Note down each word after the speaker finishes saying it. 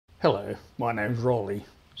Hello, my name's Rolly,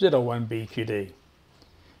 Z01BQD.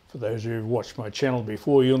 For those who've watched my channel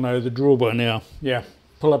before, you'll know the drill by now. Yeah,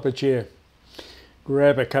 pull up a chair,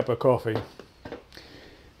 grab a cup of coffee.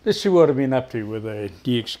 Let's see what I've been up to with a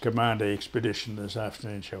DX Commander expedition this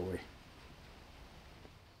afternoon, shall we?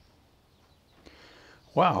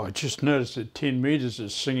 Wow, I just noticed that 10 metres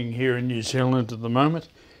is singing here in New Zealand at the moment.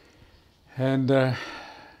 And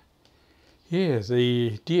yeah,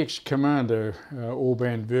 the DX Commander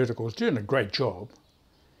all-band vertical is doing a great job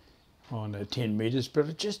on 10 metres, but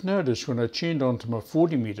I just noticed when I tuned onto my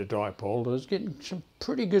 40 metre dipole, I was getting some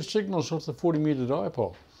pretty good signals off the 40 metre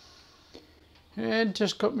dipole. And it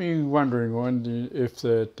just got me wondering if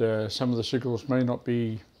that some of the signals may not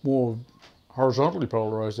be more horizontally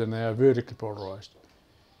polarised than they are vertically polarised.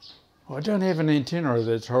 I don't have an antenna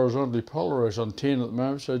that's horizontally polarised on 10 at the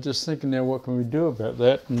moment, so just thinking now what can we do about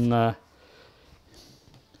that. And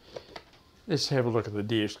let's have a look at the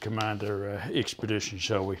DX Commander expedition,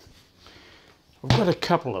 shall we? I've got a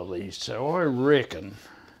couple of these, so I reckon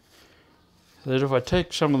that if I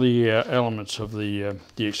take some of the elements of the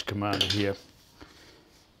DX Commander here,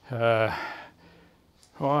 I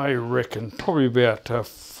reckon probably about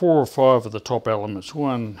 4 or 5 of the top elements.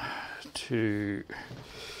 1, 2,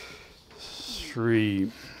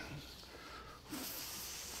 3,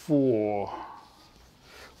 4. We'll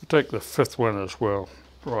take the 5th one as well.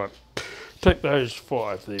 Right, take those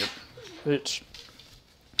 5 there.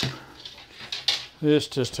 Let's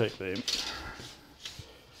just take them.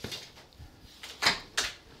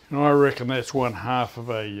 And I reckon that's 1/2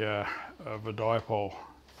 of a dipole.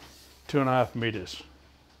 2.5 metres.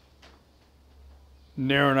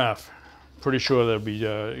 Near enough. Pretty sure that'll be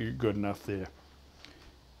good enough there.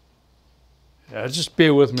 Just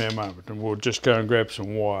bear with me a moment and we'll just go and grab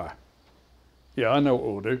some wire. Yeah, I know what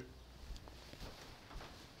we'll do.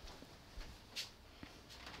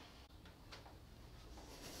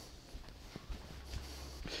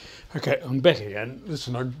 Okay, I'm back again.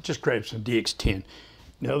 Listen, I just grabbed some DX10.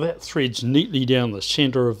 Now that threads neatly down the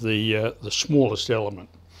centre of the smallest element.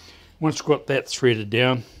 Once you've got that threaded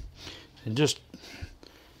down, and just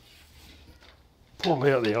pull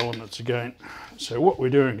out the elements again. So what we're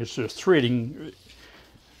doing is just threading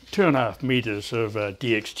 2.5 metres of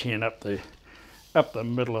DX10 up the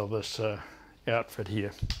middle of this outfit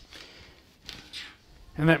here.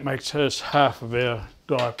 And that makes us half of our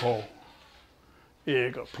dipole. Yeah,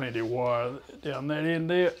 got plenty of wire down that end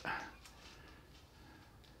there.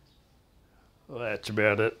 That's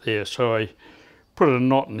about it there. So I put a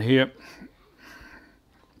knot in here,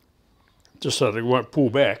 just so that it won't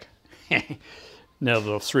pull back. Now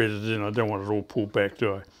that I've threaded it in, I don't want it all pulled back,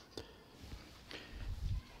 do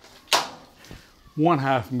I?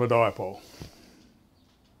 1/2 of my dipole.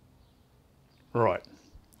 Right,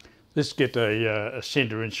 let's get a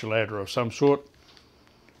centre insulator of some sort.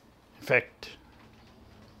 In fact,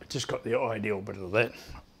 I just got the ideal bit of that.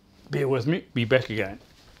 Bear with me, be back again.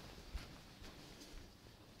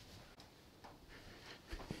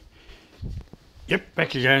 Yep,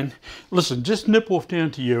 back again. Listen, just nip off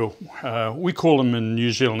down to your, we call them in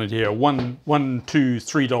New Zealand here, $1, $2,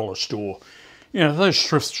 $3 store. You know, those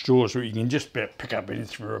thrift stores where you can just about pick up anything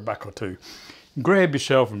for $1 or $2. Grab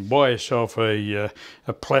yourself and buy yourself a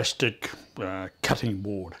plastic cutting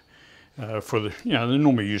board. For the, you know, they're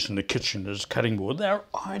normally used in the kitchen as cutting board. They're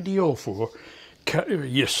ideal for,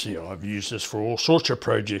 yes, yeah, I've used this for all sorts of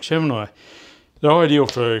projects, haven't I? They're ideal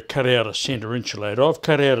to cut out a centre insulator. I've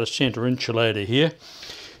cut out a centre insulator here,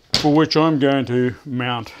 for which I'm going to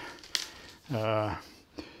mount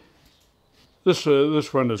this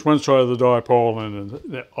one is one side of the dipole and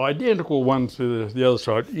the identical one to the other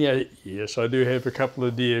side. Yeah, yes, I do have a couple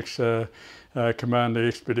of DX Commander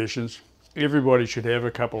expeditions. Everybody should have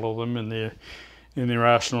a couple of them in their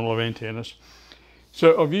arsenal of antennas.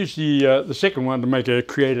 So I've used the second one to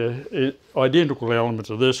create a identical element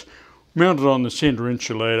of this, mounted on the centre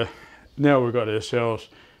insulator. Now we've got ourselves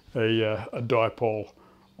a dipole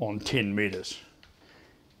on 10 metres.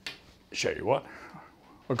 Show you what,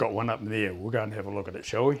 I've got one up there. We'll go and have a look at it,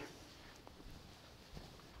 shall we?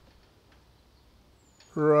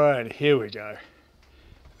 Right, here we go.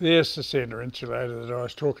 There's the centre insulator that I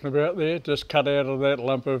was talking about there, just cut out of that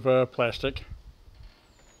lump of plastic.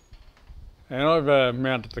 And I've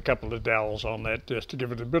mounted a couple of dowels on that just to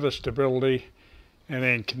give it a bit of stability, and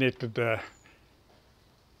then connected the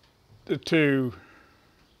 2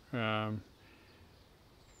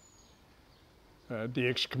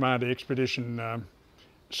 DX Commander Expedition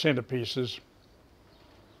centerpieces,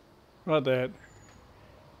 like that.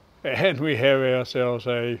 And we have ourselves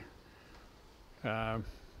a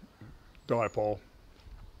dipole.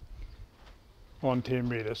 on 10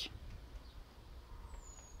 metres.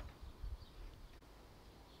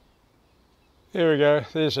 There we go,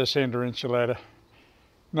 there's a centre insulator.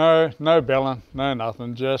 No bellin, no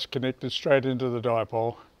nothing, just connected straight into the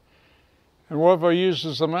dipole. And what have I used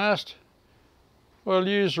as the mast? Well, I'll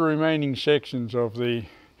use the remaining sections of the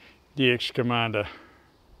DX Commander.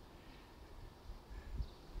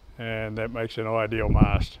 And that makes an ideal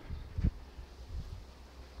mast.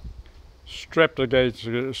 Strapped against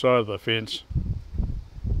the side of the fence.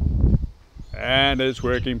 And it's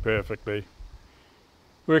working perfectly.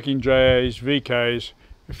 Working JAs, VKs,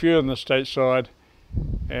 a few on the stateside,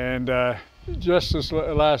 and just this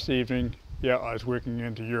last evening, yeah, I was working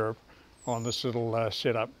into Europe on this little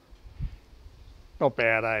setup. Not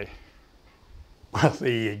bad, eh? Well, there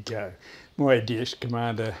you go. My DX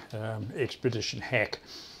Commander expedition hack.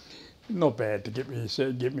 Not bad to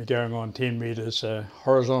get me going on 10 metres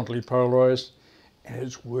horizontally polarised, and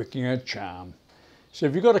it's working a charm. So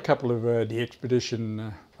if you've got a couple of the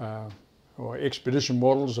expedition or expedition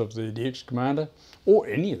models of the DX Commander, or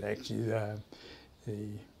any of actually the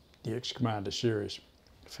DX Commander series,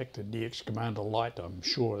 in fact the DX Commander Lite, I'm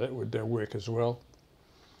sure that would work as well.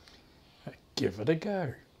 Give it a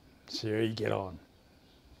go. See how you get on.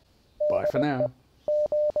 Bye for now.